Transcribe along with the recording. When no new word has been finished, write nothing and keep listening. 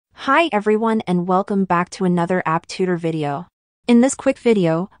Hi everyone and welcome back to another app tutor video. In this quick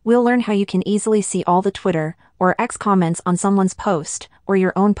video, we'll learn how you can easily see all the Twitter or X comments on someone's post or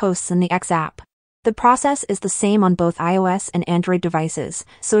your own posts in the X app. The process is the same on both iOS and Android devices,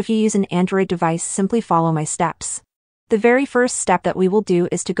 so if you use an Android device, simply follow my steps. The very first step that we will do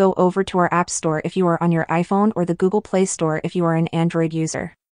is to go over to our App Store if you are on your iPhone or the Google Play Store if you are an Android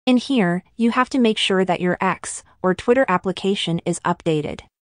user. In here, you have to make sure that your X or Twitter application is updated.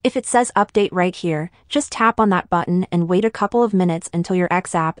 If it says update right here, just tap on that button and wait a couple of minutes until your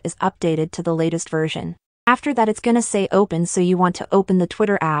X app is updated to the latest version. After that, it's gonna say open, so you want to open the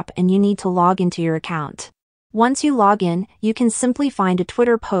Twitter app and you need to log into your account. Once you log in, you can simply find a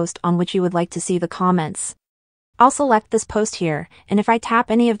Twitter post on which you would like to see the comments. I'll select this post here, and if I tap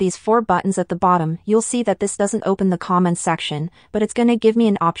any of these 4 buttons at the bottom, you'll see that this doesn't open the comments section, but it's gonna give me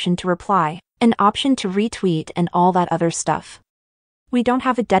an option to reply, an option to retweet, and all that other stuff. We don't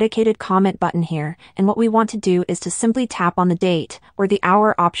have a dedicated comment button here, and what we want to do is to simply tap on the date or the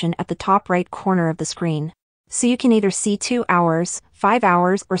hour option at the top right corner of the screen. So you can either see 2 hours, 5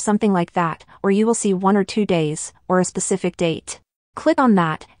 hours, or something like that, or you will see 1 or 2 days, or a specific date. Click on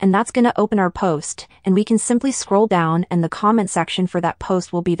that, and that's gonna open our post, and we can simply scroll down and the comment section for that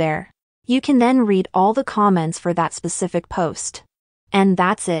post will be there. You can then read all the comments for that specific post. And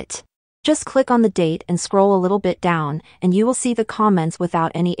that's it. Just click on the date and scroll a little bit down, and you will see the comments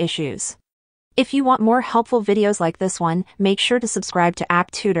without any issues. If you want more helpful videos like this one, make sure to subscribe to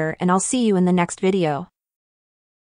App Tutor, and I'll see you in the next video.